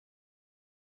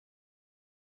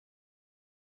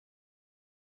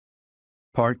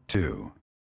Part 2.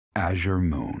 Azure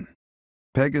Moon.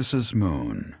 Pegasus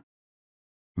Moon.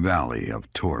 Valley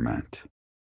of Torment.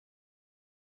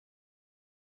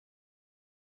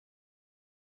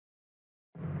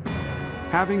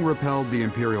 Having repelled the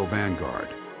Imperial Vanguard,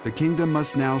 the kingdom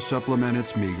must now supplement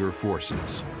its meager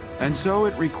forces. And so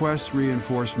it requests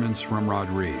reinforcements from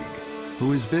Rodrigue,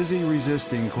 who is busy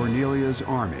resisting Cornelia's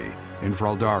army in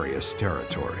Fraldarius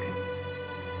territory.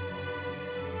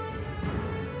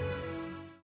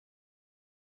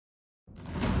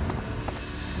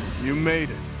 You made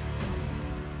it.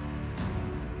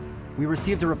 We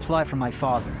received a reply from my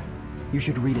father. You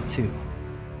should read it too.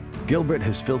 Gilbert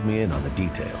has filled me in on the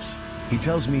details. He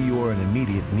tells me you are in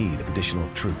immediate need of additional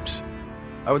troops.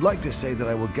 I would like to say that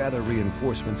I will gather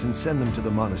reinforcements and send them to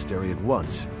the monastery at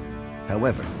once.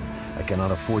 However, I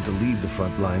cannot afford to leave the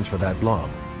front lines for that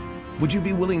long. Would you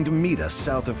be willing to meet us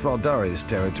south of Fraldarius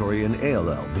territory in All,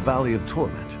 the Valley of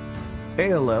Torment?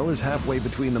 All is halfway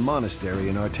between the monastery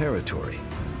and our territory.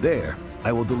 There,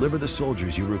 I will deliver the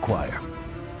soldiers you require.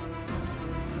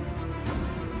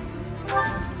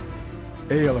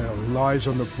 All lies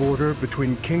on the border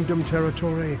between Kingdom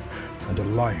territory and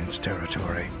Alliance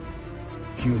territory.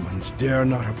 Humans dare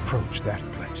not approach that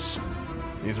place.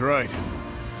 He's right.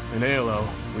 In All,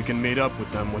 we can meet up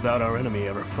with them without our enemy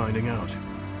ever finding out.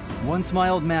 Once my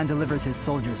old man delivers his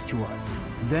soldiers to us,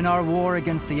 then our war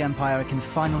against the Empire can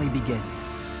finally begin.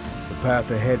 The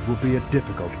path ahead will be a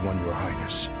difficult one, Your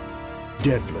Highness.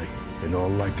 Deadly, in all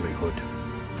likelihood.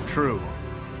 True.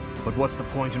 But what's the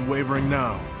point in wavering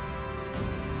now?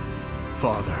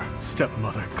 Father,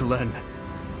 stepmother, Glenn,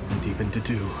 and even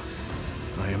Dedu.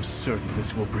 I am certain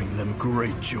this will bring them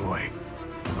great joy.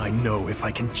 I know if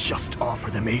I can just offer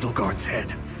them Edelgard's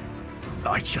head.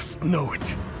 I just know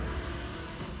it.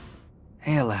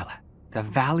 All, the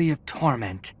Valley of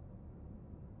Torment.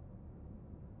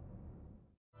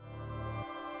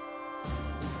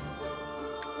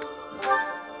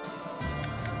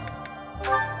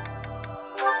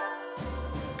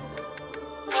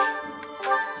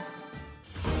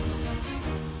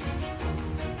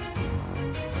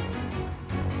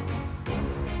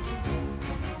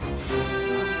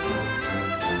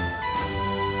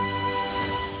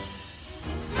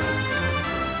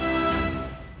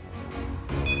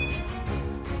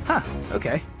 Huh,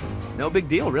 okay. No big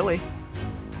deal, really.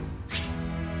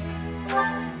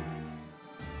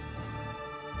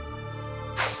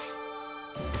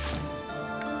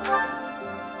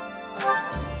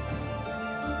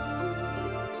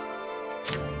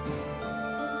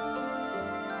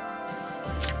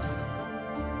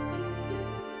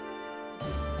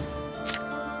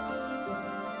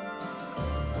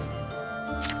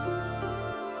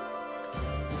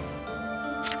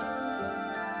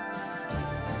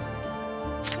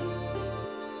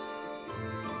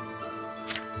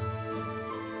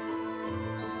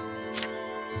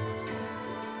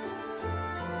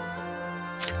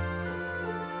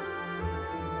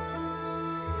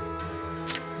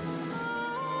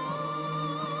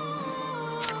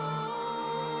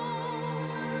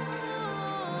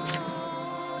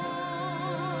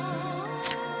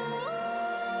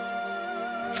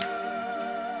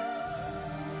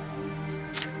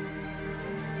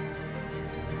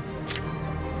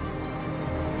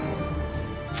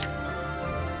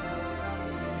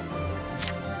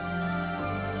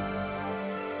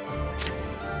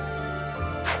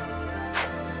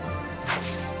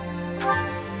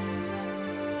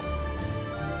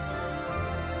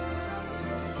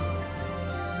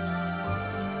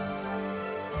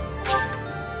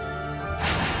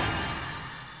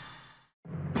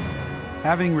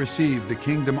 Having received the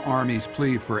Kingdom Army's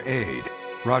plea for aid,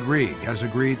 Rodrigue has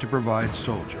agreed to provide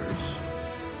soldiers.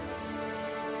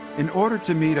 In order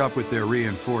to meet up with their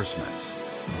reinforcements,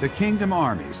 the Kingdom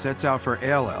Army sets out for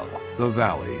All, the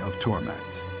Valley of Torment.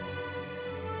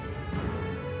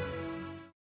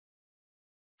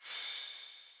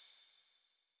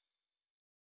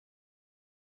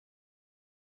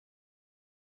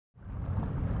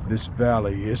 This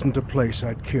valley isn't a place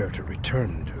I'd care to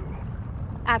return to.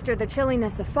 After the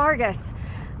chilliness of Faerghus,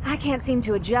 I can't seem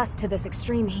to adjust to this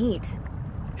extreme heat.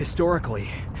 Historically,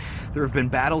 there have been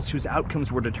battles whose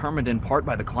outcomes were determined in part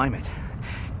by the climate.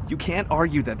 You can't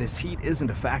argue that this heat isn't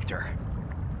a factor.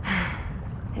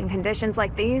 In conditions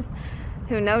like these,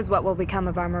 who knows what will become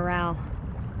of our morale.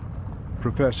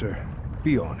 Professor,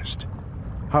 be honest.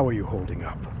 How are you holding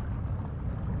up?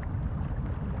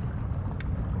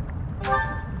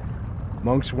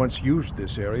 Monks once used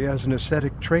this area as an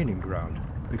ascetic training ground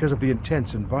because of the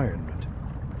intense environment.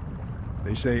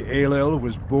 They say All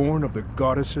was born of the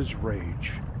goddess's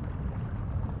rage.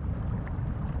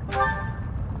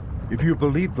 If you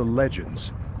believe the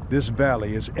legends, this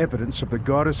valley is evidence of the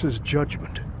goddess's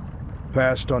judgment,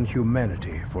 passed on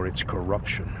humanity for its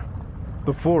corruption.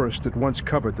 The forest that once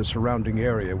covered the surrounding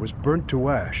area was burnt to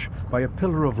ash by a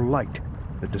pillar of light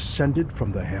that descended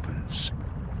from the heavens.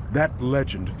 That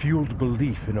legend fueled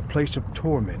belief in a place of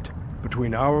torment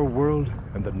between our world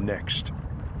and the next,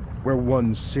 where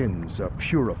one's sins are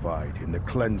purified in the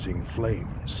cleansing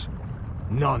flames.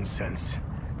 Nonsense.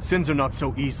 Sins are not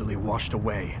so easily washed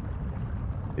away.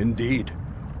 Indeed,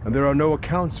 and there are no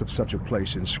accounts of such a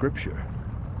place in Scripture.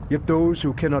 Yet those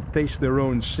who cannot face their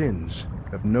own sins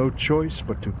have no choice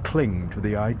but to cling to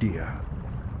the idea.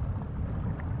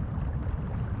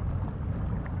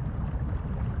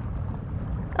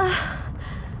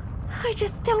 I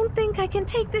just don't think I can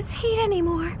take this heat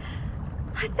anymore.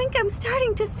 I think I'm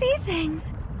starting to see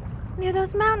things. Near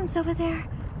those mountains over there.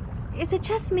 Is it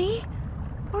just me?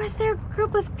 Or is there a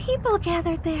group of people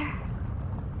gathered there?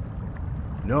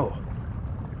 No.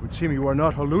 It would seem you are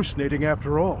not hallucinating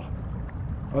after all.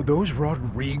 Are those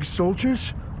Rodrigue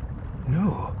soldiers?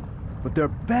 No. But their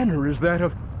banner is that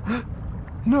of...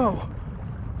 No!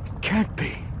 It can't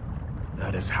be.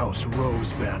 That is House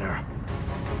Rowe's banner.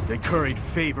 They curried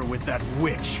favor with that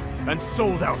witch and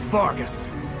sold out Faerghus.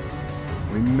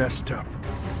 We messed up.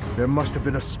 There must have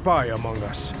been a spy among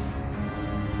us.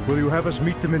 Will you have us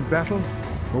meet them in battle,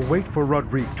 or wait for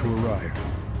Rodrigue to arrive?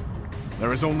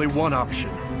 There is only one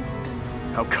option.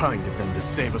 How kind of them to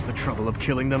save us the trouble of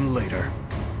killing them later.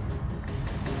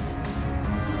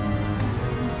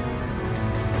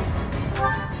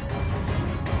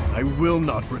 I will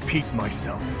not repeat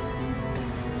myself.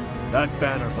 That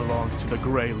banner belongs to the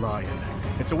Grey Lion.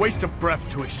 It's a waste of breath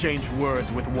to exchange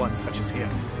words with one such as him.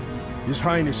 His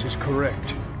Highness is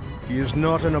correct. He is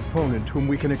not an opponent whom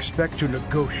we can expect to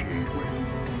negotiate with.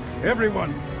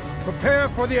 Everyone, prepare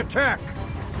for the attack!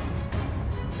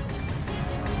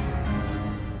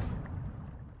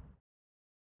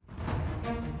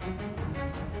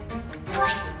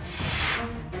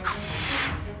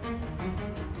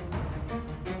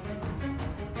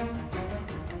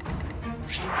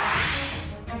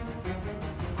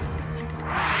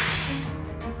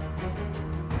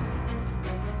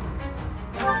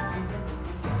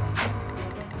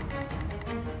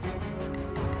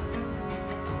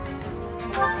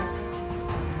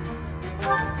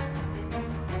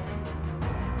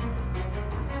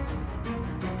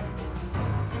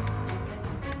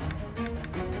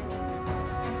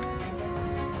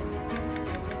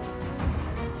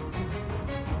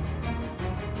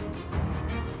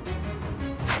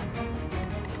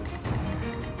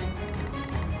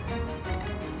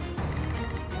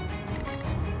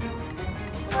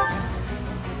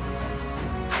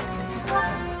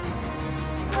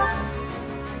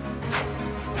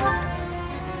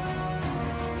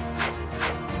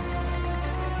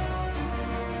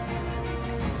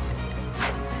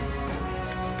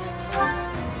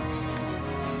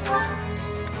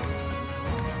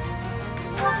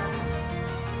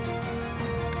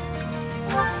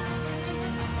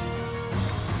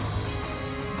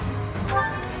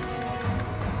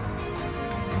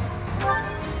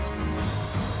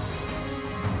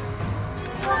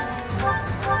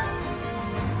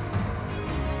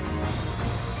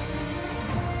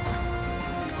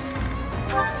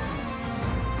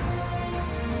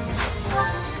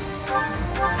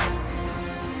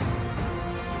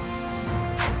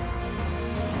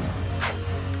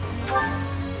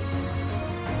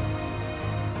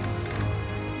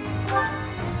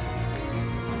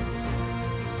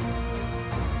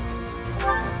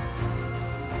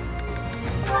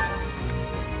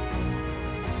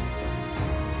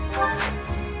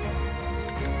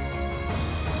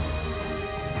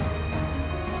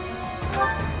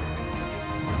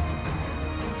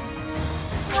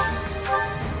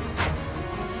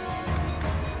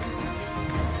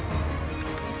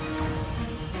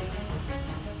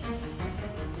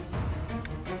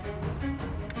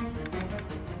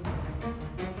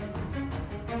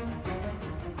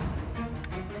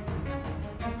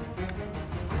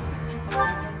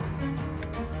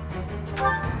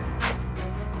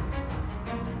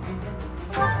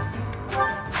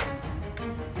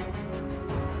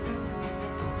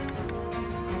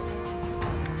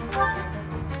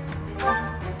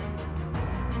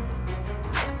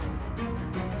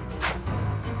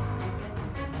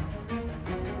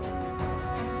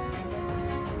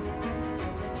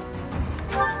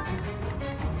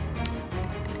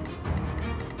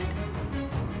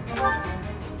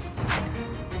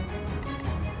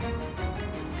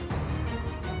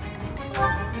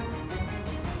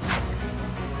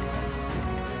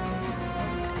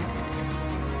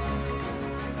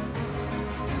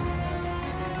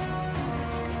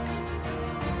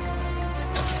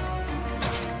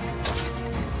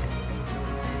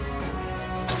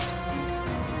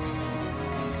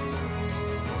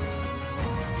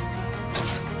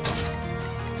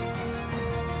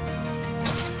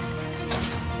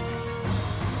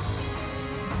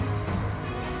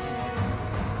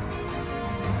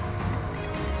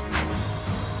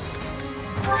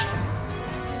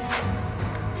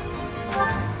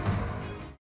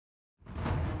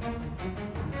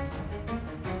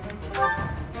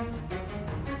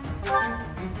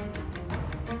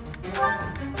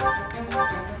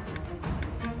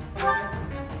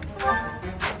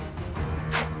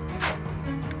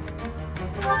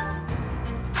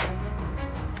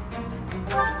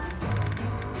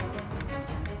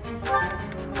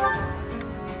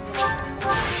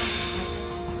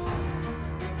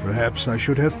 Perhaps I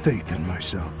should have faith in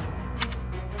myself.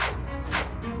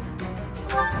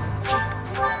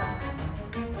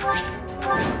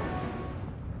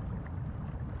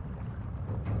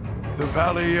 The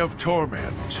Valley of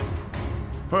Torment.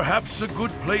 Perhaps a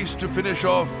good place to finish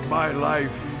off my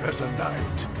life as a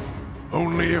knight.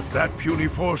 Only if that puny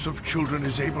force of children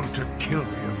is able to kill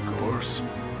me, of course.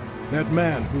 That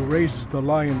man who raises the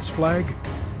lion's flag?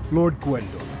 Lord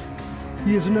Gwendol.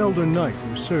 He is an elder knight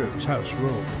who serves House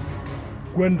Rogue.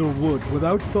 Gwendol would,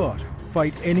 without thought,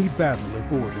 fight any battle if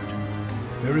ordered.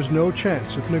 There is no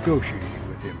chance of negotiating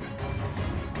with him.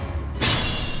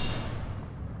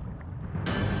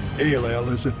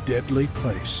 Aelel is a deadly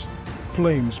place.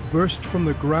 Flames burst from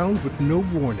the ground with no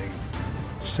warning.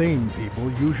 Sane people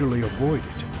usually avoid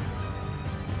it.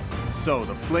 So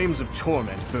the flames of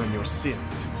torment burn your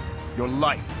sins, your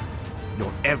life,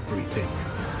 your everything.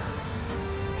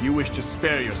 If you wish to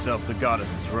spare yourself the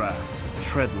goddess's wrath,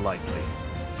 tread lightly.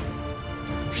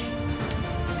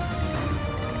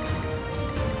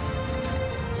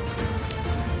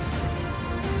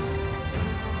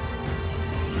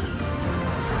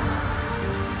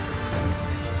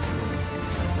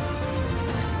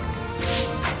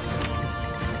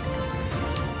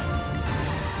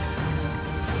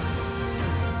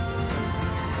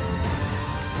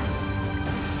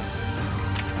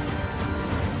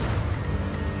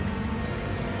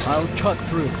 I'll cut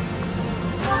through.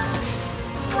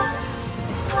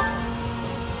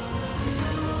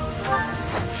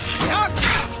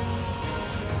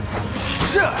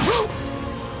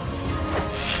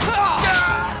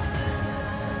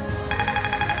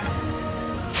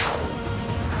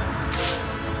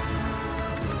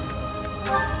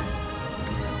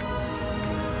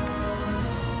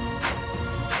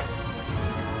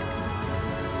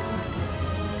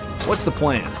 What's the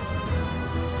plan?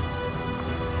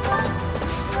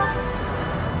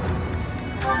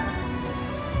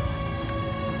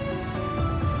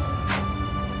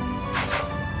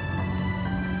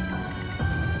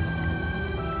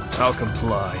 I'll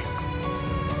comply.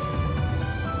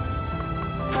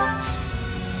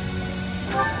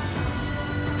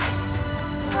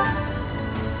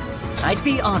 I'd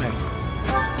be honored.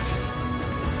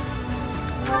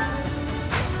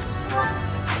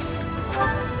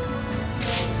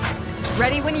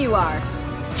 Ready when you are.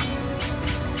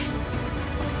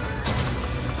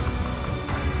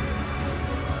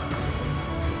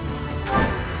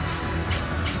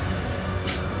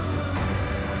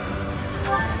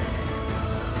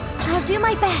 I'll do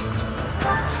my best.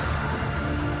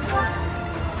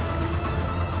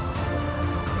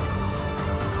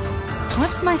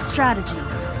 What's my strategy?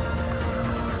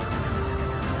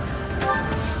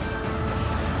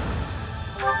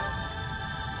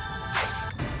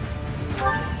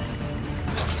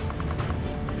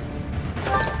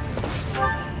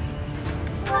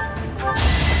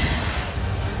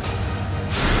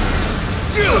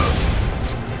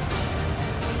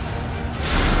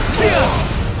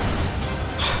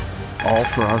 All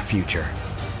for our future.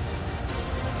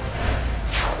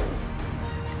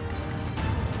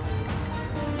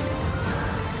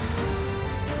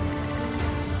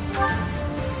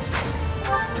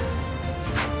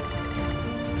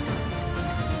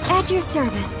 At your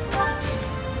service.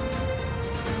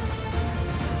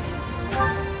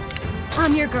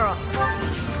 I'm your girl.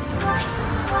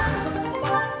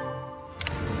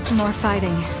 More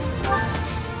fighting.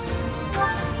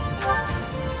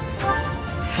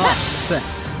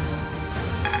 Thanks.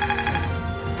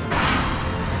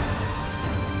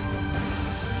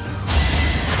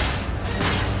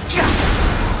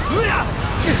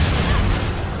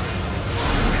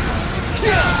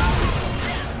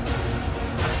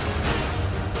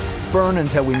 Burn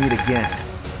until we meet again.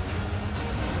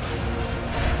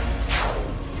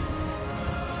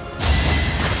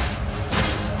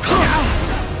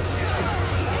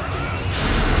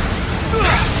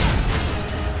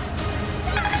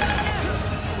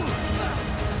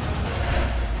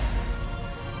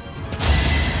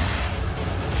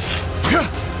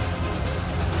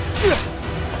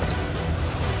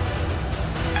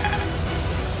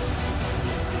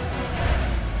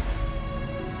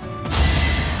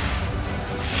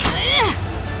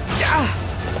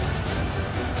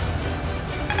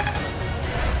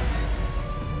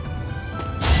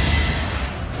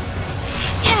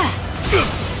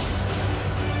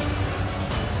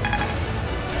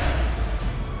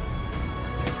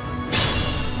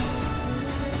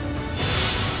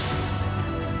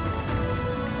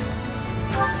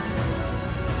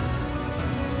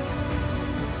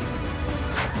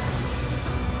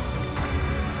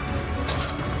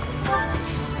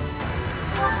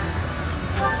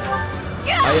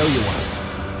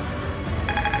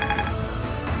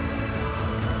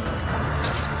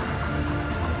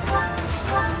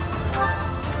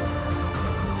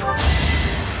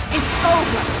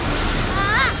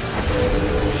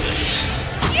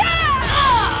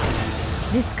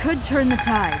 could turn the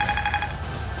tides.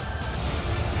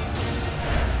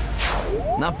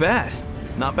 Not bad.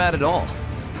 Not bad at all.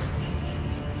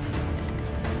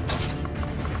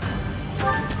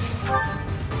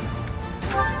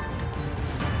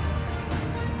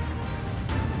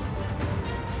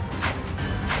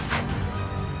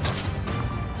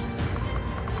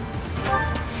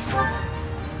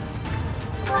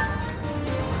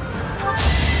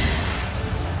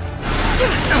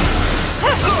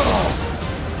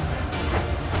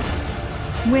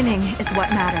 Winning is what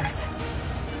matters.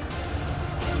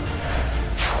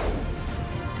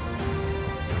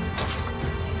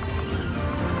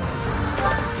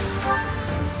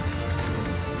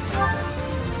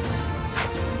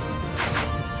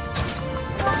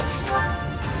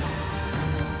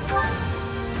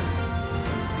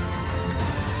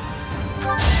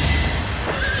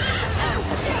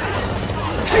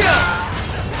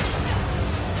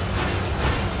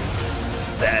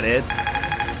 That it?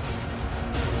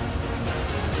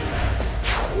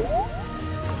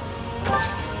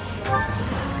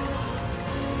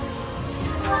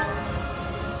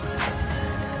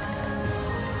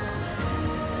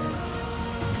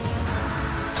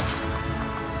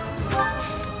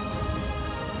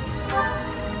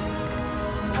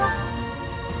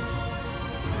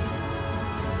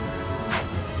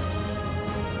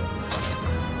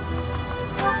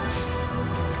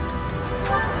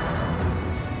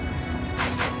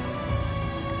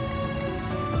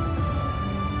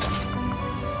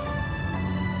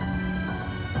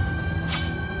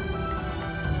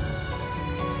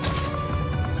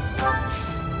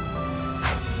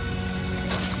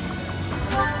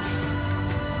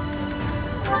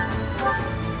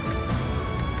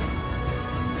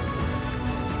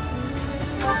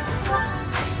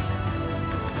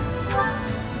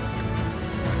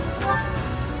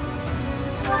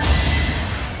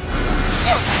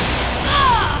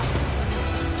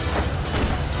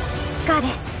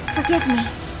 Goddess, forgive me.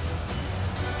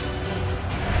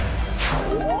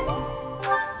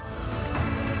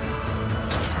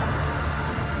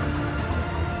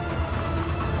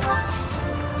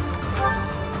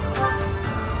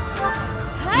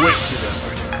 Wasted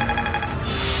effort.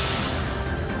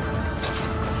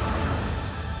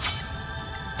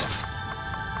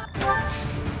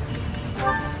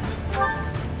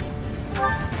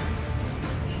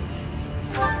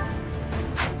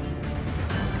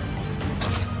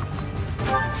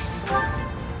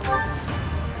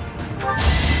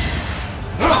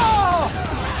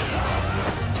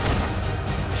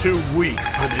 Too weak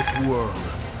for this world.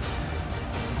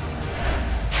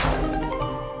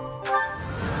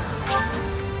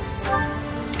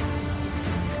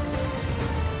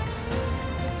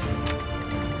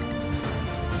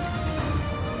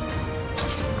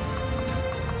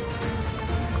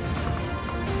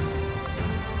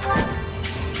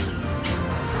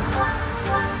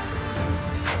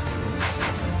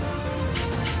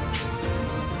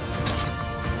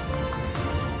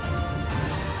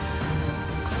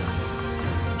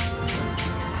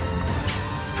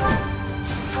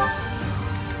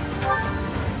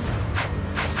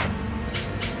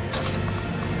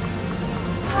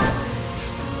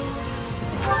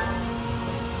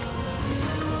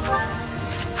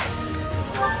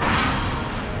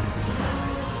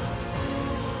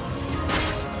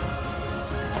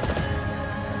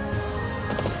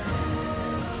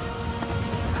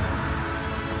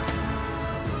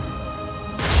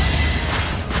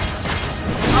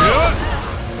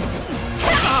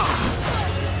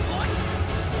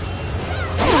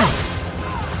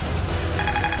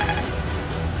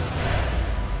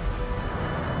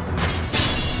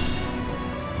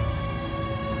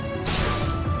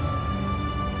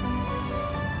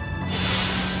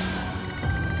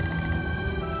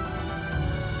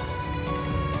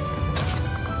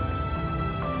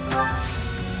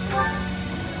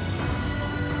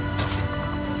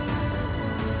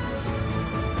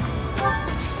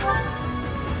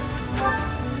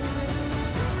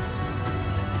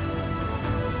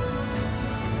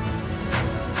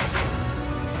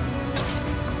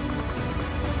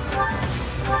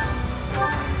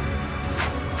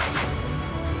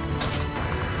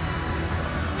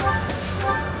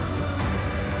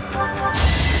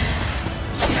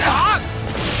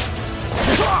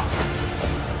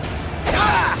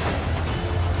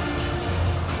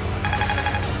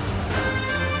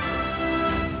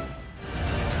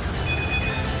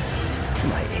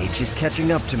 She's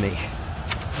catching up to me.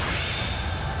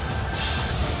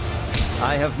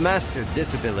 I have mastered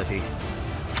this ability.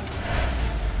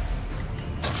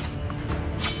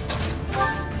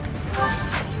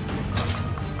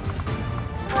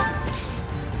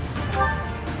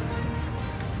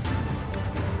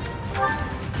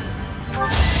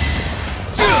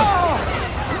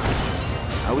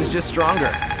 was just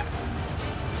stronger.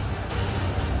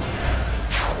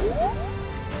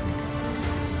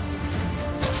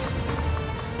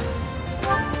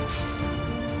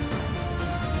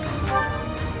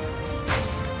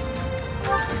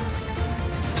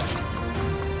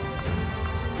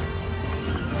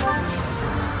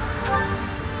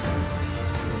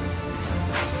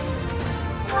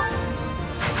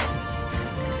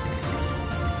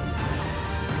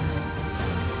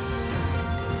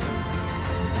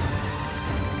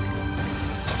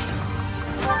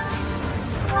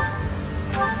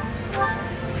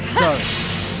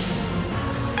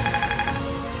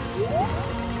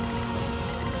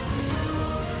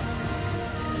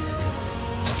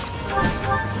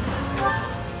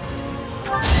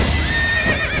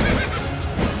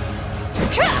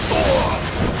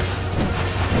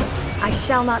 I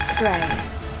shall not stray.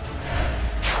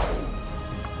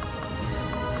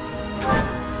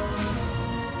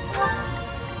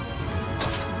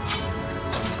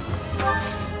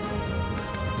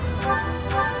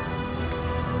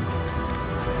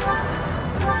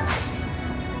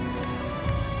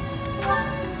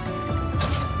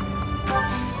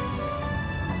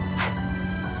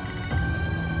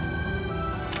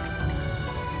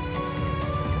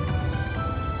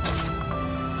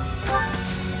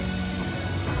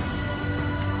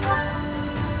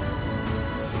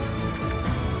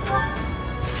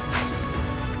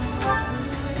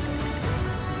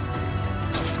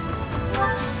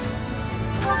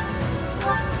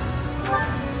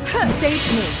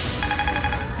 Save me.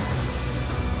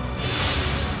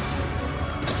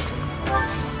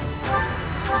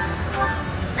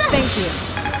 Thank you.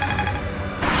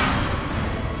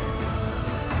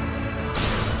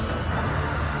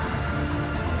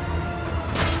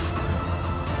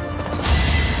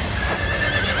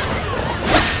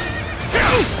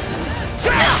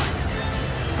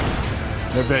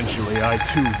 Eventually, I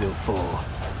too will fall.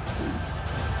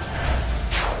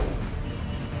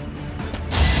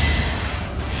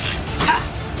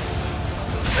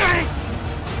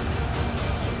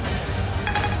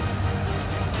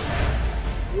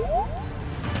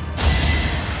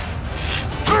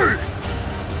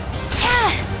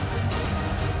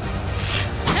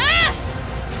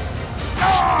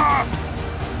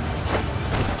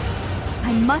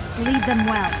 I must lead them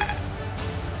well.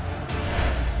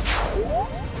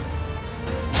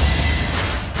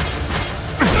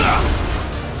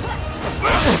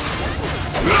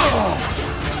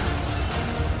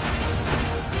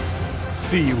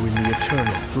 See you in the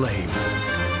eternal flames.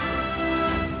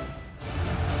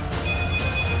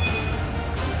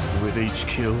 With each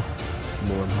kill,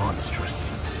 more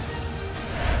monstrous.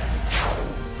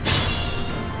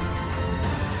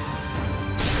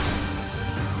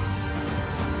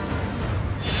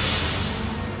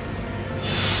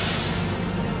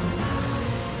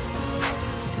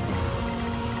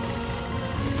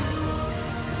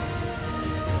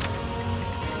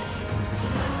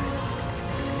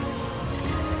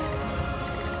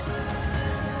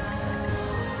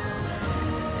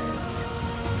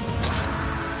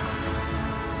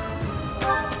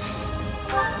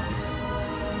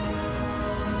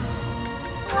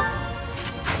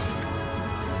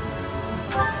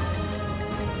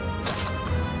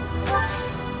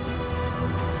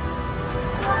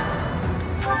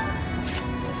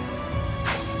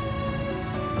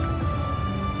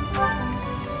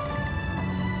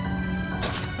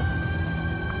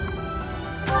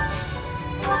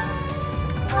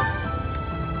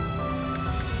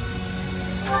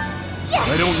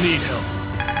 I don't need help.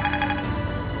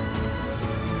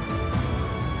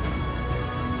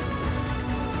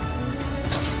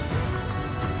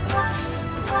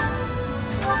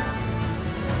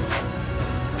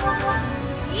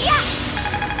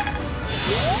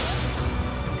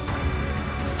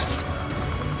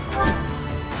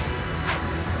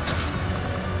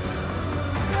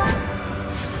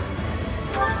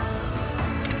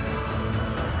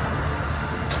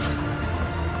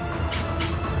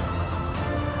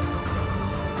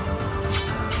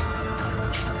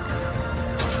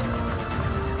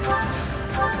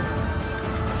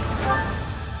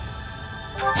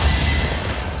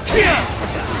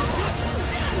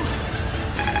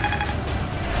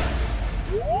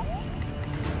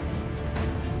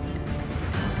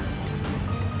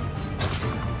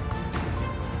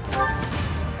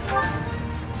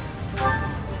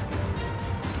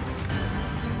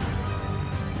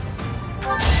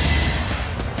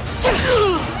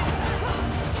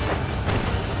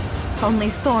 Only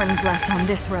thorns left on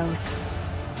this rose.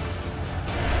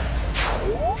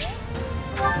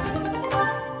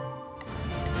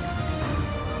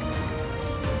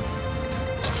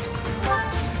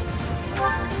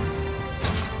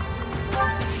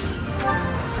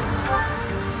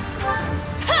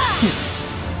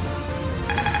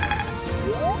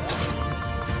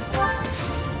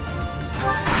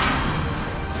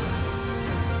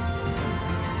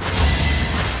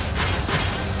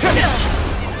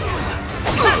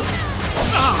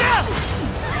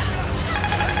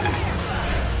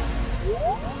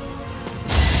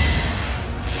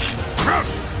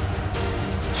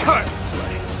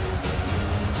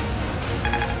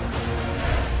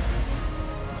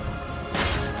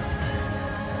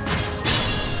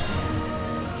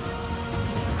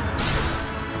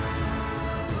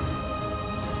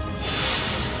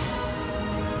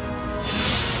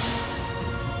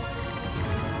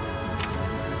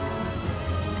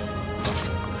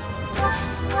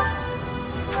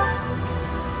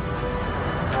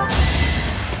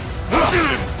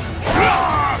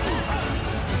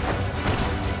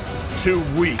 too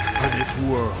weak for this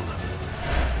world.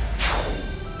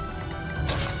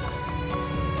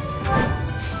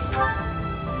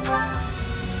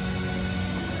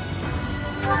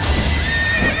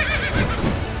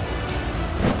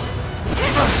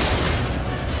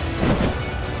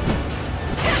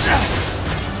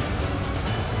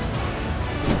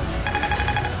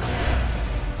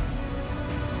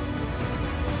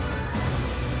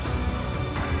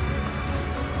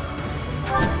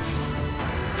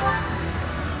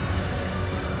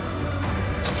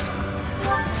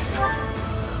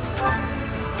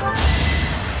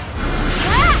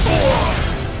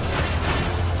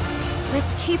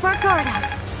 Keep our guard up.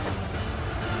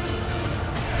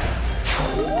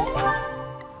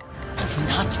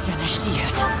 Not finished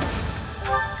yet.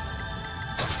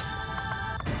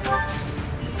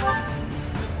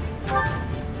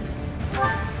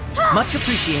 Much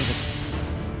appreciated.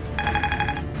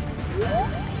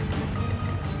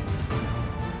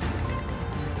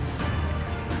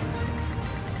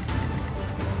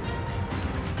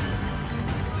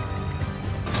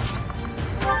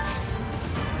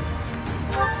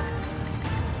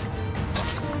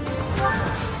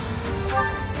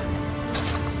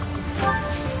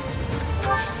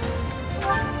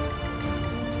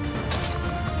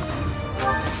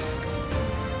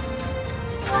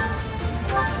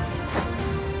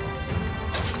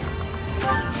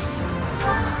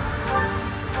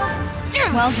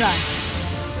 Well done.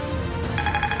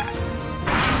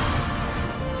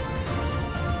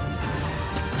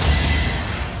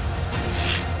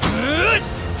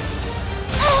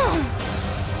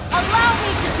 Allow me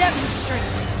to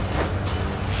demonstrate.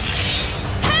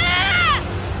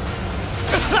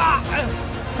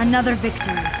 Another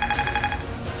victory.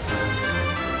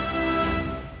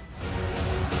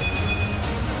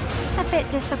 A bit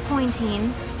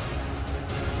disappointing.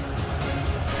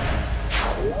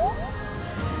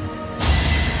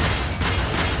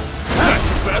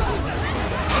 Best.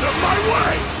 Out of my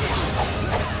way!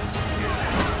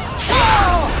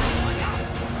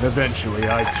 Eventually,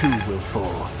 I too will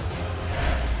fall.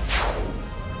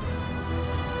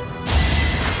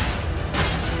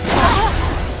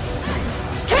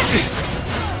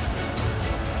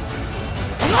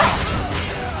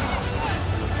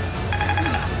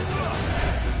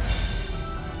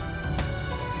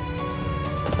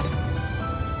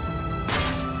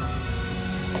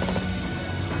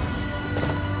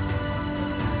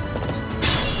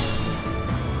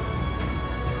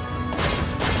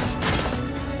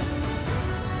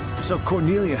 So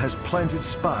Cornelia has planted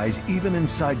spies even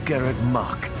inside Garrett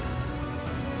Mach.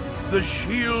 The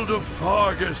shield of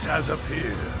Faerghus has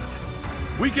appeared.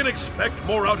 We can expect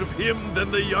more out of him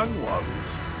than the young ones.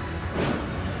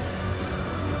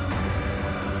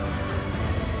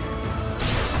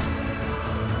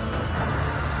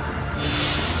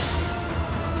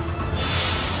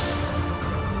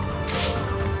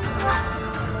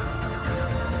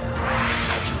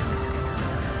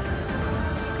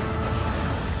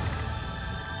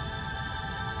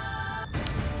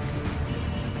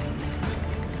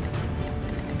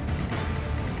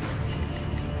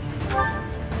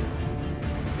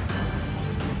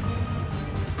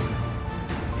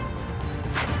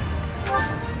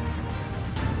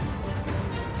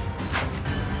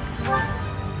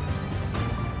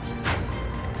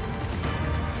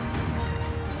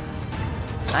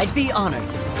 I'd be honored.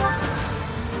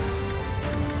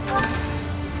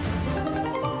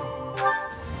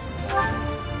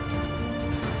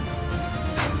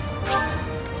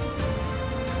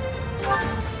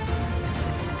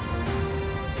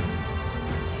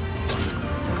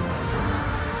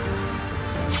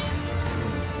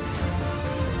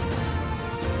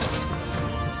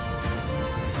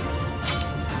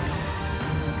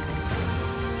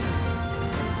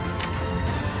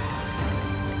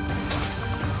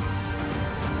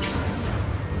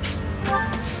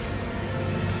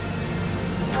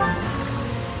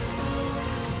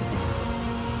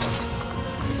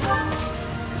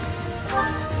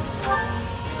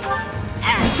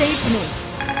 Saved me.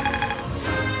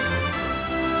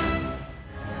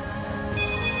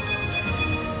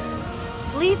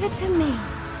 Leave it to me.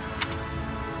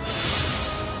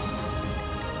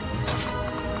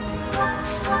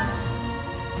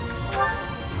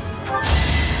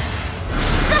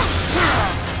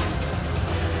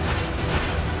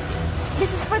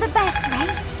 This is for the best,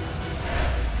 right?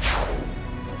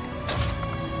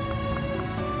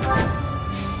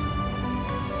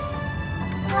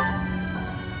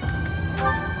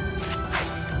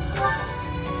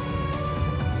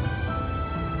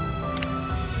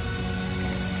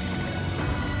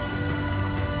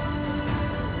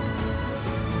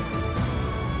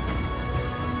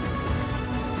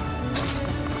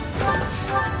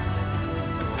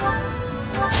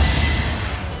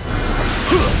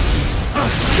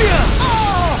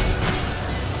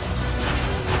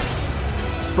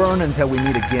 burn until we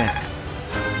meet again.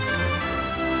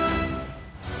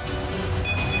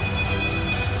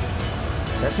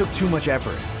 That took too much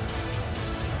effort.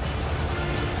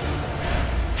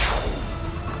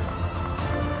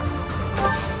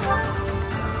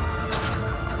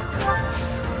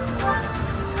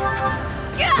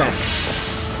 Thanks.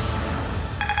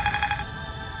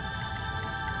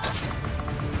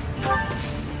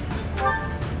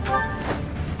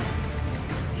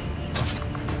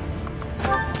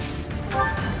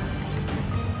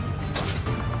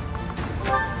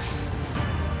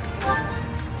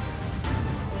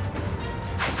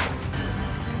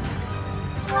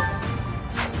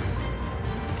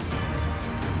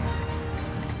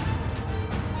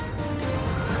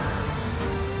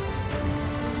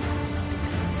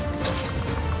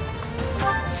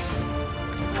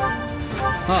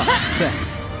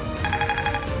 Thanks.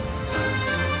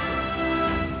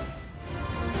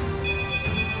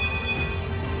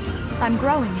 I'm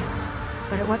growing,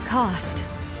 but at what cost?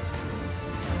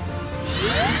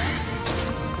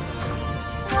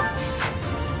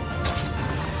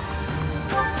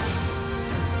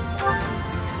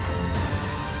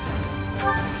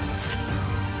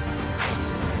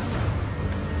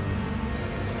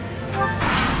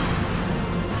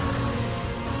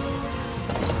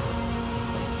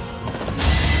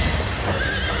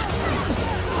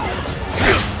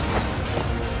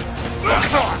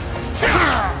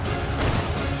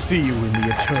 See you in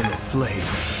the eternal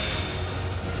flames.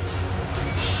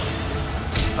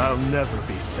 I'll never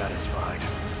be satisfied.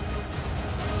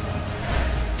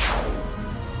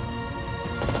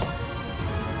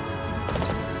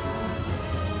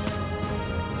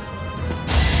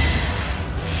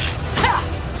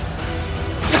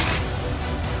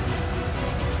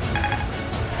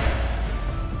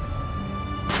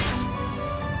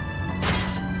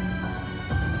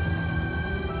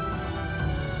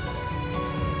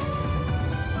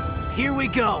 Here we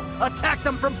go! Attack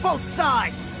them from both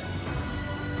sides!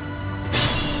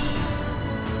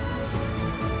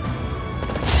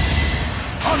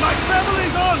 On my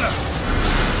family's honor!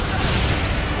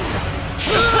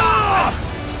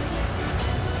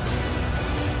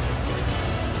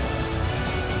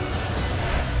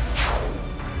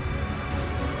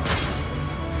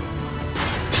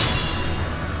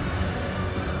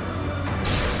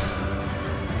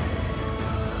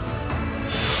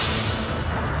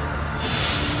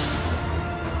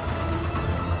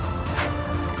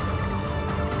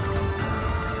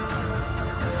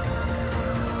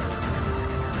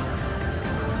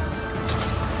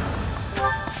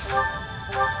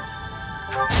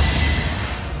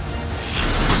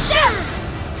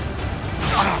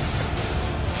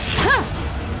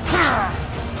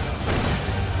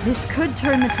 This could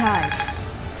turn the tides.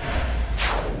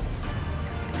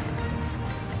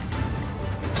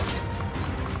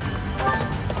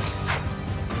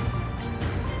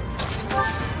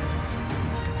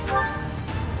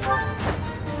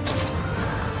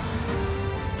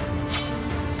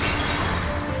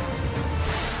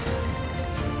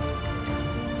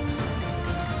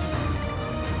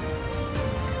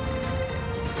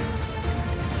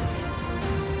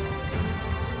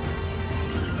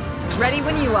 Ready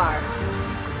when you are.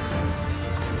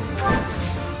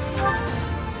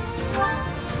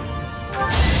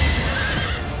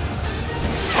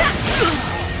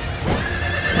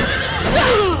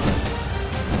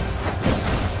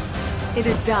 It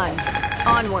is done.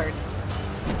 Onward.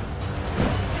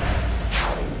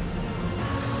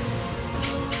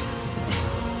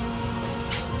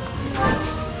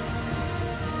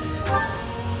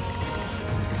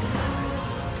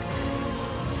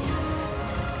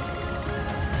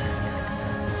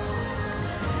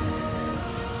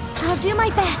 I'll do my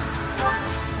best.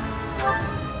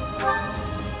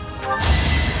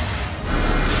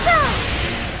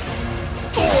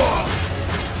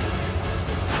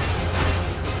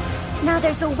 Now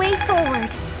there's a way forward.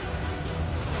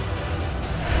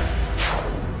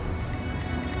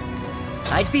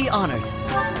 I'd be honored.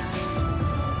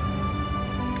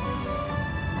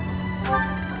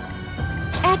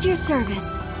 At your service.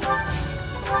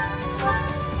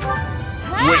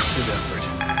 Wasted effort.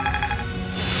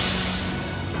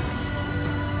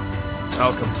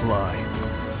 I'll comply.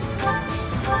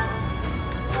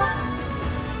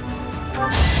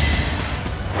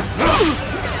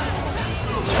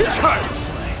 Child's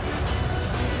play.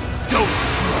 Don't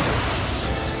struggle.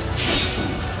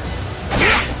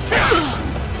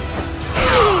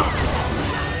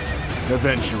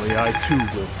 Eventually, I too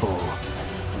will fall.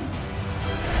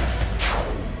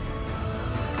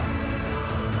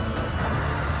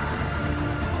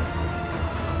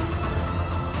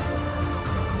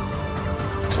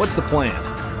 What's the plan?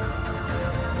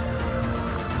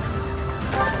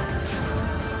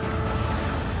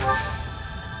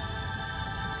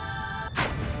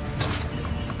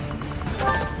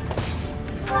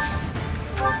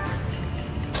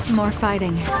 More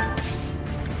fighting.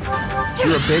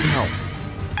 You're a big help.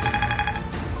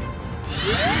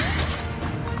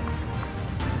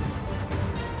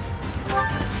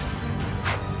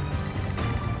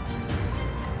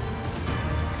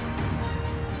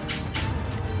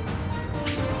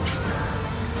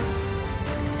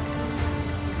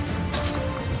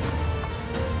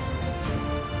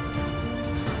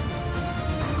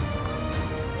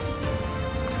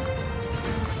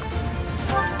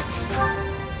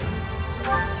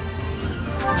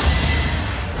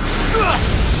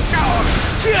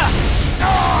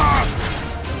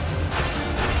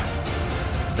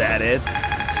 That it?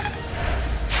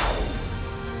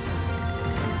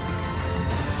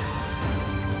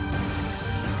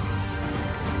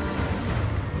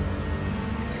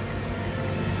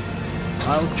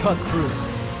 I'll cut through.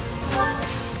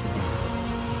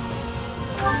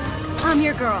 I'm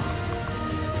your girl.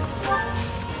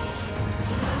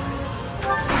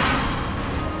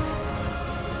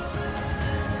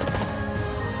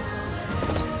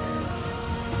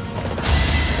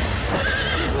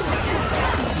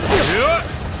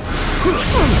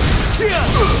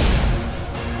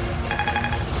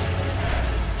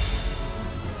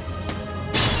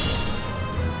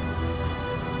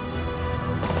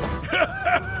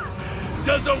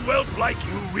 Does a whelp like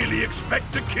you really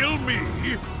expect to kill me?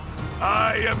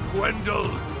 I am Gwendol,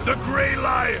 the Grey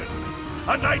Lion,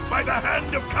 a knight by the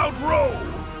hand of Count Rowe.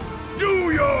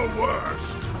 Do your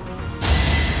worst!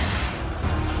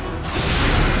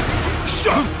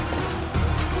 Shove!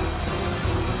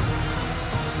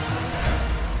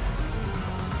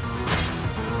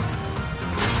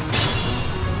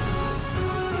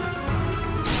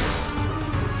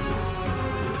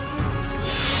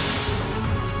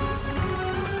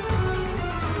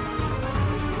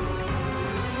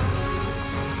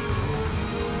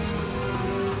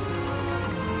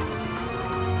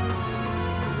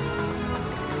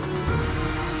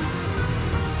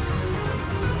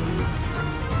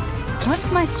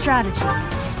 What's my strategy?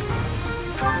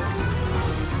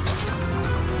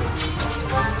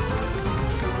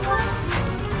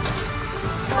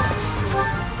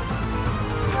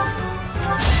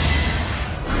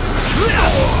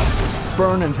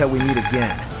 Burn until we meet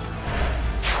again.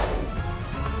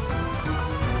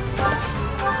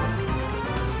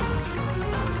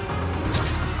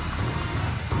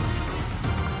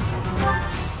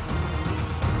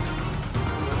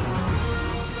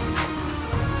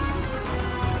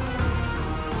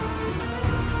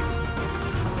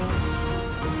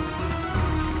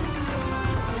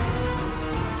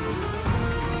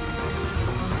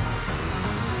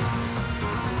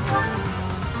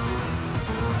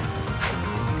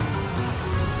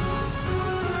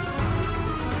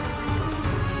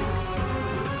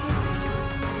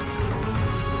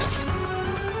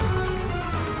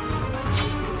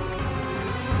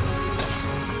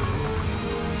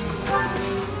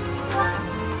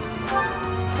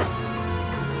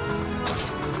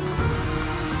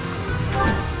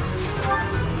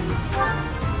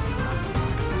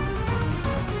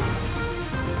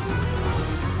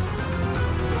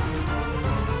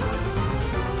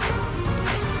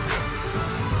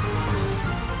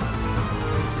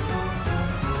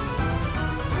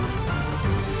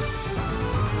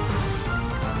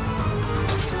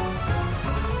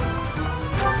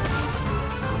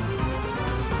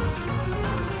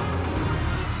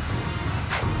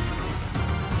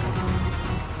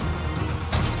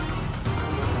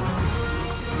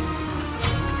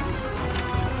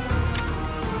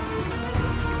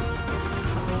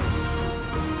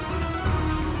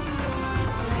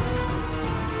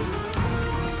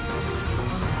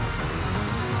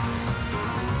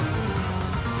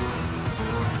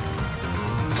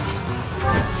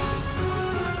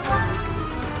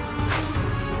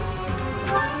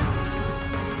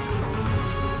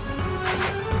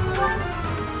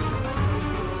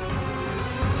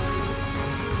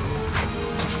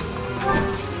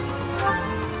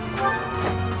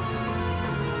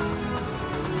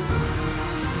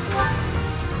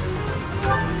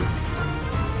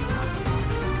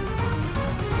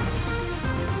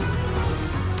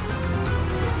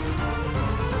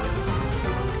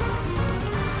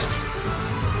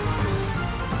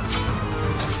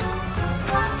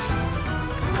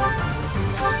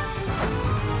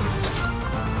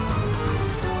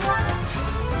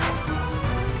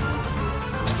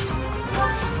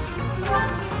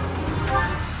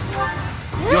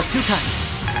 You're too kind.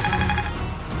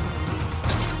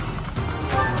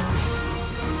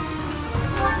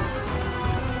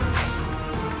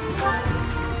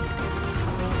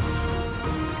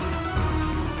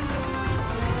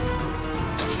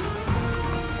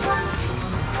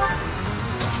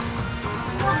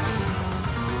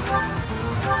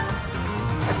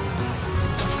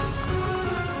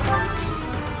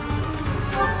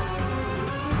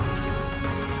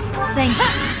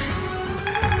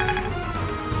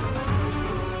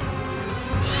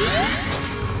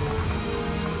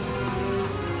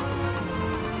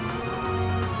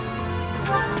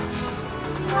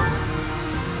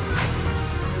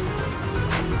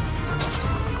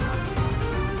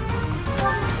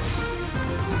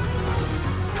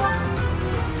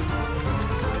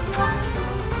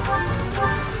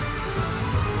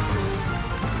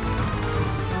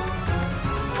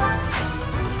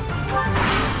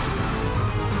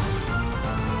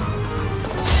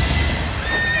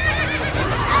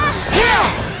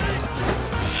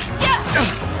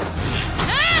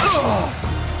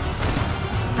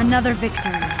 another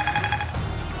victory.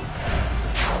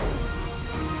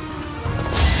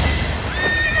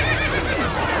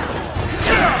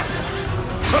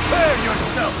 Prepare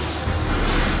yourself!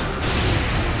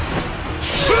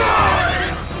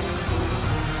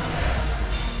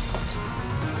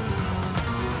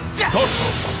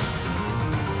 Thoughtful!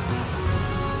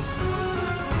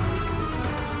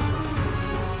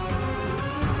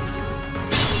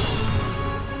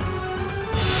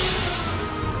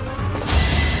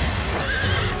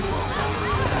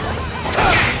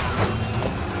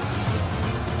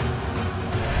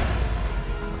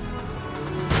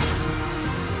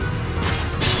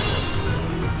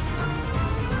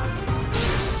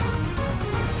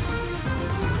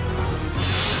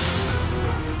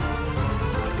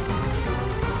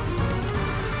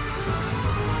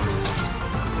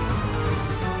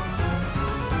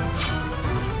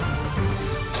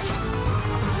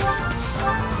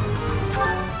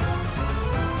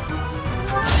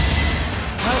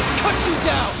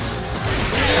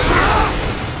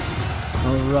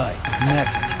 Alright,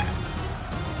 next.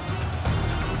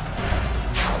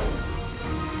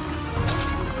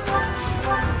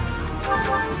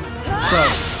 Go.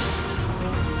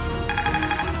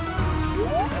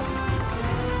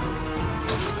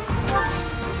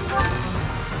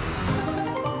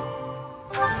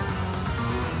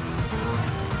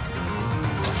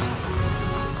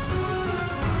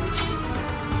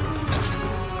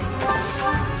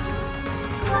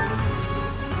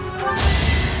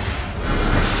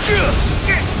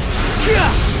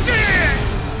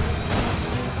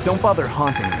 Don't bother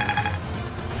haunting me.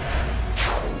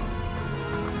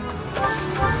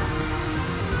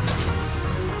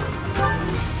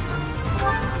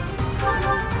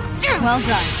 Well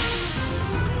done.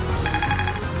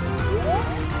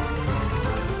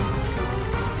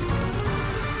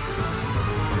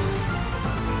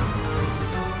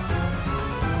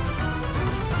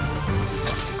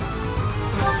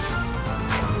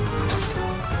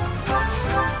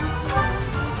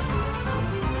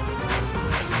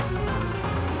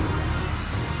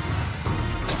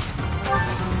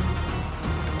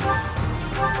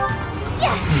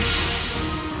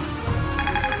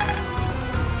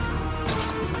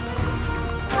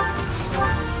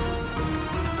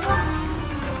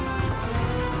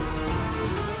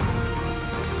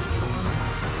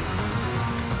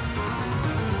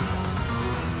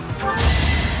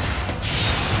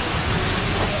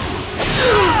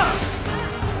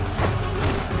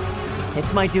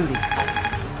 It's my duty.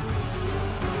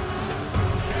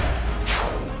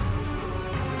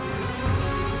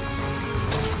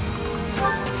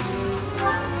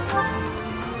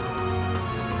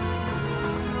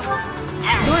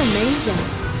 You're amazing.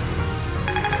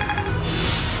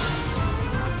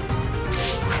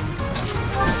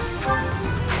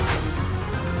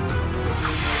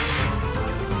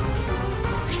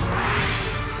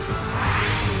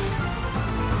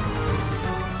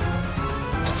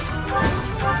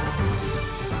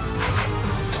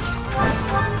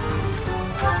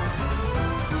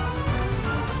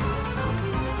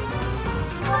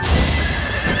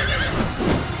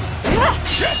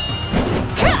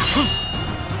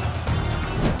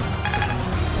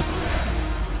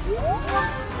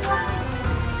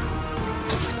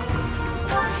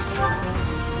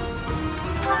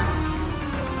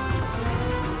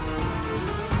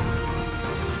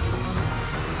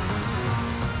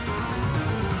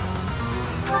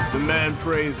 The man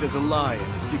praised as a lion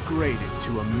is degraded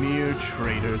to a mere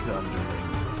traitor's underling.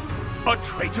 A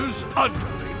traitor's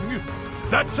underling?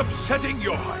 That's upsetting,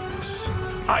 Your Highness.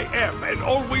 I am, and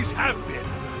always have been,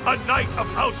 a knight of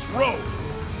House Rome.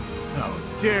 How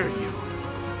dare you!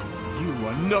 You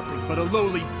are nothing but a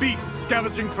lowly beast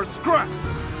scavenging for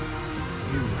scraps!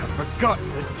 You have forgotten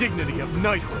the dignity of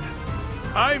knighthood.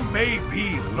 I may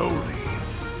be lowly,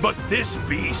 but this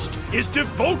beast is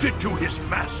devoted to his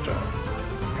master.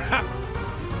 Ha!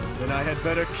 Then I had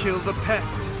better kill the pet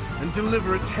and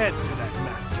deliver its head to that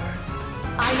master.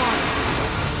 I'm on.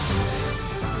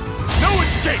 No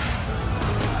escape!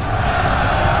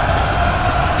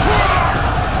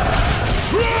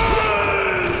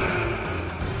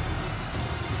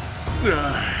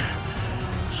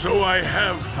 So I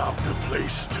have found a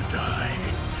place to die.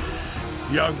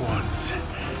 Young ones,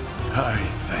 I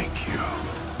thank you.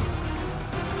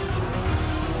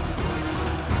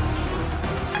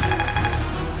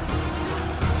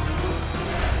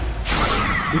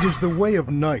 It is the way of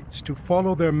knights to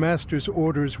follow their master's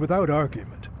orders without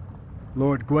argument.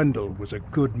 Lord Gwendol was a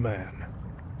good man.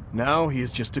 Now he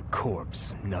is just a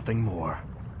corpse, nothing more.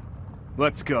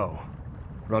 Let's go.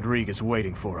 Rodrigue is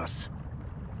waiting for us.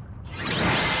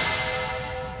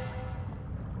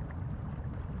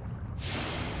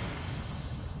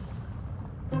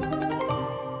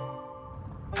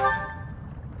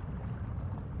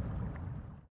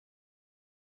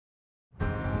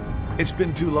 It's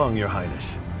been too long, Your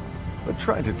Highness. But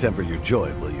try to temper your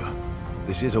joy, will you?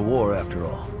 This is a war, after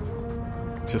all.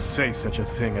 To say such a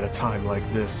thing at a time like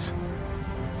this.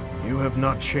 You have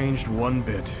not changed one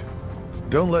bit.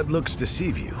 Don't let looks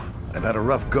deceive you. I've had a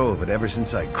rough go of it ever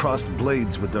since I crossed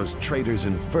blades with those traitors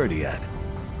in Ferdiad.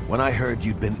 When I heard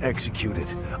you'd been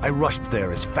executed, I rushed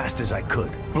there as fast as I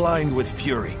could, blind with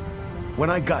fury. When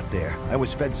I got there, I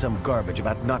was fed some garbage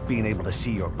about not being able to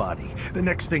see your body. The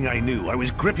next thing I knew, I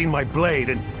was gripping my blade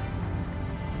and...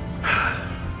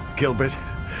 Gilbert,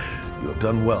 you have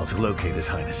done well to locate His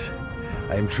Highness.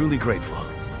 I am truly grateful.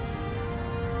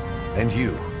 And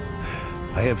you,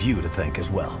 I have you to thank as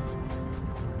well.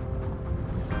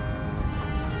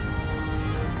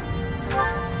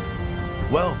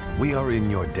 Well, we are in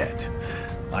your debt.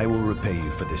 I will repay you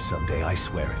for this someday, I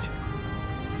swear it.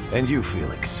 And you,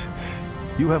 Felix,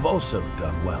 you have also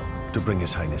done well to bring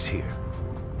His Highness here.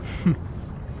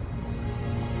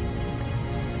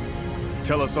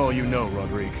 Tell us all you know,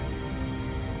 Rodrigue.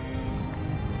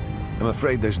 I'm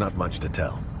afraid there's not much to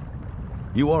tell.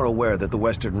 You are aware that the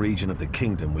western region of the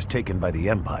kingdom was taken by the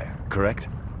Empire, correct?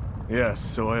 Yes,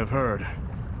 so I have heard.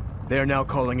 They are now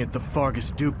calling it the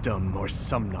Faerghus Dukedom, or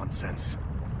some nonsense.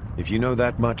 If you know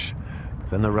that much,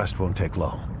 then the rest won't take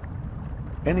long.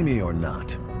 Enemy or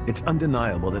not, it's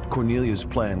undeniable that Cornelia's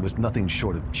plan was nothing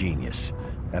short of genius.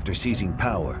 After seizing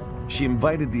power, she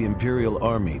invited the Imperial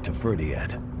army to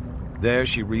Ferdiad. There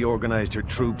she reorganized her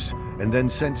troops, and then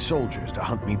sent soldiers to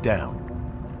hunt me down.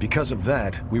 Because of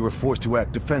that, we were forced to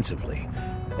act defensively,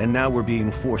 and now we're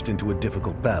being forced into a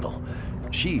difficult battle.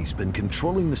 She's been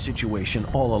controlling the situation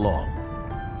all along.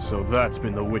 So that's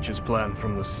been the witch's plan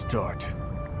from the start.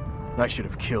 I should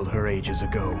have killed her ages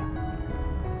ago.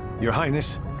 Your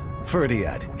Highness,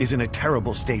 Ferdiad is in a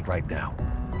terrible state right now.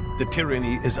 The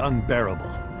tyranny is unbearable,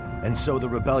 and so the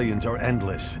rebellions are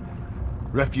endless.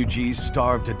 Refugees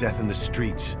starve to death in the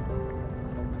streets.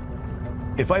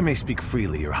 If I may speak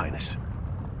freely, Your Highness,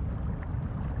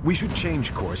 we should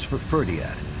change course for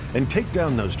Ferdiad and take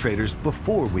down those traitors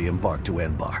before we embark to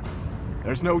Enbar.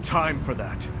 There's no time for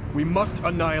that. We must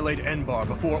annihilate Enbar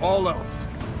before all else.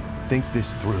 Think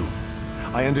this through.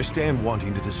 I understand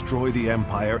wanting to destroy the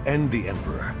Empire and the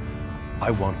Emperor.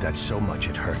 I want that so much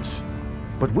it hurts.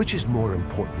 But which is more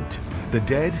important, the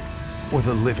dead or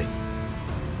the living?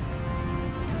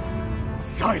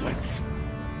 Silence!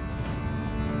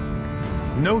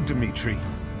 No, Dmitri.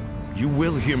 You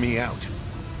will hear me out.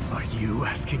 Are you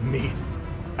asking me?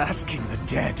 Asking the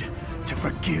dead to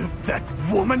forgive that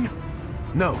woman?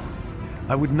 No,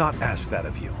 I would not ask that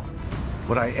of you.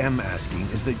 What I am asking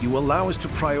is that you allow us to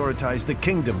prioritize the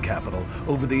kingdom capital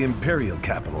over the imperial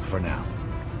capital for now.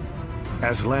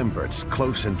 As Lambert's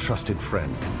close and trusted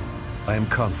friend, I am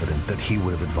confident that he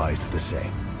would have advised the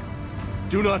same.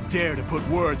 Do not dare to put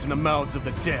words in the mouths of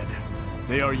the dead.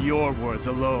 They are your words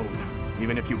alone,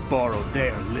 even if you borrow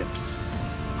their lips.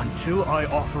 Until I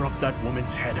offer up that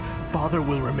woman's head, Father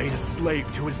will remain a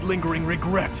slave to his lingering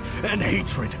regret and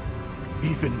hatred.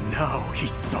 Even now, he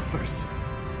suffers.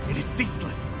 It is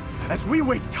ceaseless. As we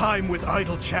waste time with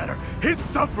idle chatter, his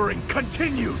suffering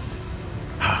continues!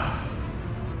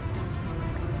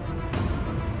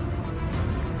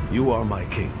 You are my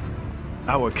king.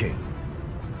 Our king.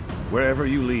 Wherever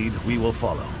you lead, we will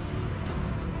follow.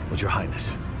 But Your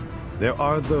Highness, there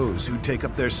are those who take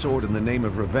up their sword in the name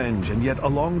of revenge and yet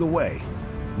along the way,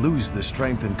 lose the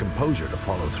strength and composure to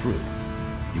follow through.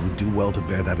 You would do well to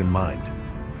bear that in mind.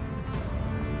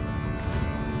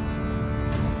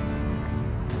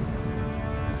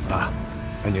 Ah,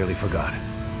 I nearly forgot.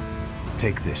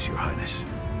 Take this, Your Highness.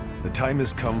 The time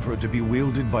has come for it to be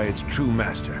wielded by its true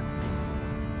master.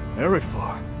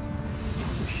 Eretvar,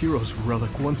 the hero's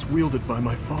relic once wielded by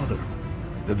my father.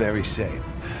 The very same.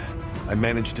 I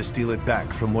managed to steal it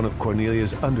back from one of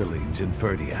Cornelia's underlings in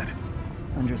Ferdiad.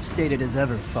 Understated as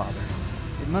ever, Father.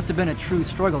 It must have been a true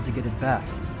struggle to get it back.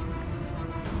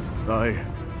 I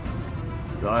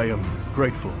am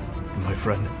grateful, my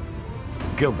friend.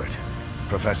 Gilbert,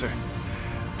 Professor,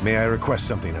 may I request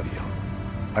something of you?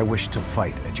 I wish to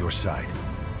fight at your side.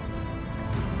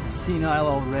 Senile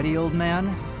already, old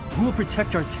man? Who will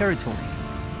protect our territory?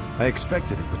 I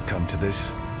expected it would come to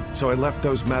this, so I left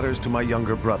those matters to my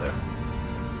younger brother.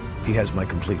 He has my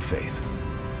complete faith.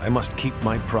 I must keep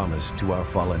my promise to our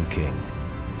fallen king,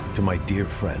 to my dear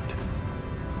friend.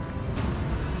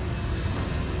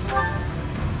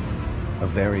 A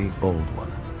very old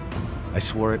one. I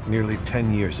swore it nearly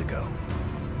 10 years ago.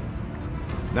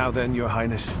 Now then, Your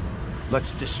Highness,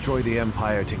 let's destroy the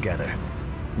Empire together.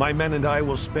 My men and I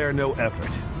will spare no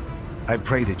effort. I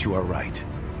pray that you are right,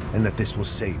 and that this will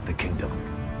save the kingdom.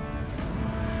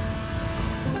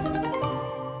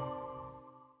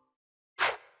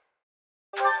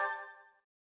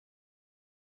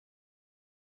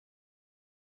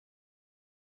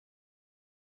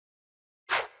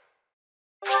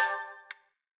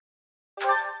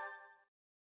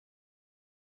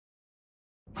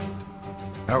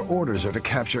 Our orders are to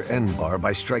capture Enbar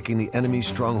by striking the enemy's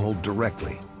stronghold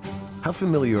directly. How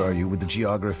familiar are you with the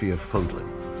geography of Fodlan?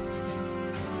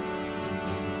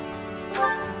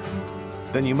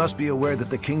 Then you must be aware that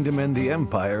the Kingdom and the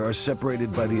Empire are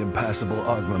separated by the impassable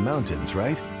Ogma Mountains,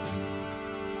 right?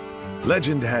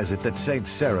 Legend has it that Saint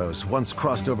Seros once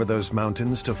crossed over those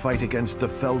mountains to fight against the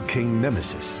Fell King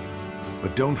Nemesis.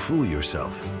 But don't fool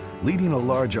yourself. Leading a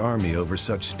large army over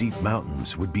such steep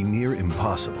mountains would be near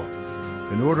impossible.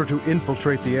 In order to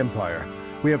infiltrate the Empire,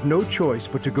 we have no choice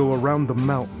but to go around the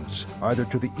mountains, either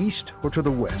to the east or to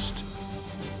the west.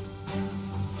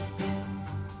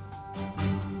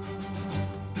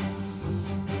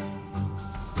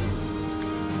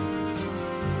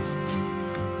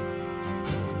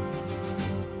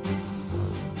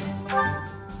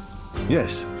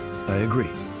 Yes, I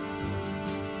agree.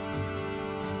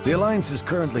 The Alliance is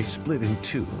currently split in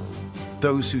two.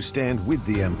 Those who stand with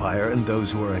the Empire and those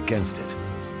who are against it.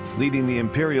 Leading the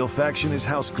Imperial faction is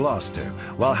House Gloucester,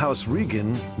 while House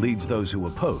Regan leads those who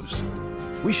oppose.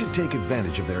 We should take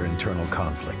advantage of their internal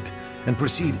conflict and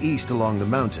proceed east along the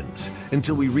mountains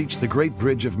until we reach the Great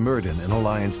Bridge of Myrddin in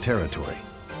Alliance territory.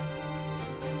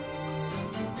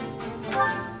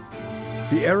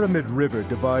 The Aramid River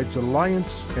divides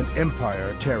Alliance and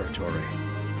Empire territory.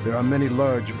 There are many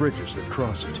large bridges that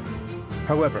cross it.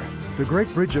 However, the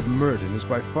Great Bridge of Myrddin is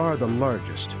by far the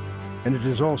largest, and it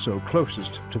is also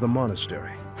closest to the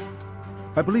monastery.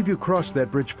 I believe you crossed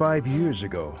that bridge 5 years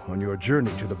ago on your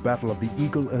journey to the Battle of the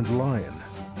Eagle and Lion.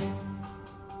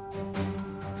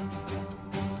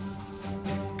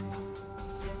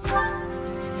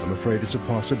 I'm afraid it's a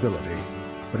possibility,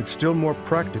 but it's still more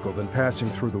practical than passing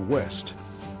through the west.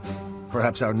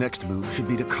 Perhaps our next move should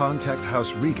be to contact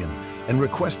House Regan and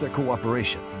request their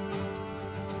cooperation.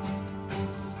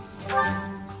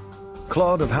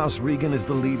 Claude of House Regan is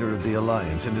the leader of the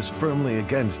Alliance and is firmly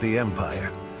against the Empire.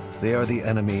 They are the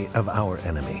enemy of our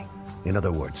enemy. In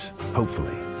other words,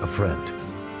 hopefully, a friend.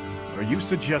 Are you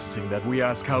suggesting that we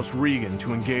ask House Regan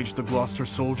to engage the Gloucester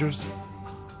soldiers?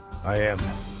 I am.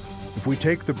 If we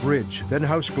take the bridge, then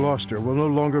House Gloucester will no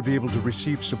longer be able to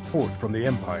receive support from the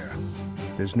Empire.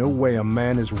 There's no way a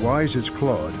man as wise as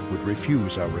Claude would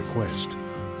refuse our request.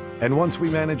 And once we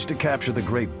manage to capture the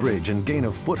Great Bridge and gain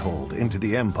a foothold into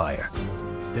the Empire,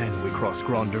 then we cross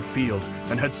Gronder Field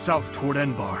and head south toward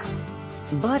Enbar.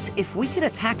 But if we get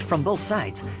attacked from both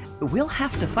sides, we'll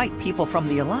have to fight people from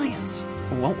the Alliance,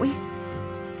 won't we?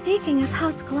 Speaking of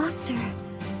House Gloucester,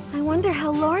 I wonder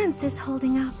how Lawrence is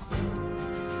holding up.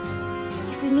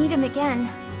 If we meet him again,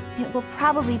 it will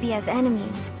probably be as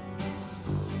enemies.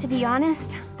 To be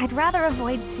honest, I'd rather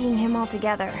avoid seeing him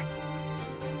altogether.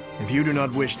 If you do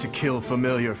not wish to kill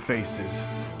familiar faces,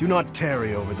 do not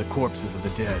tarry over the corpses of the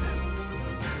dead.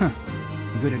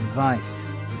 Good advice.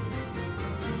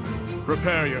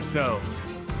 Prepare yourselves.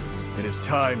 It is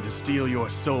time to steel your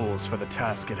souls for the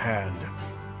task at hand.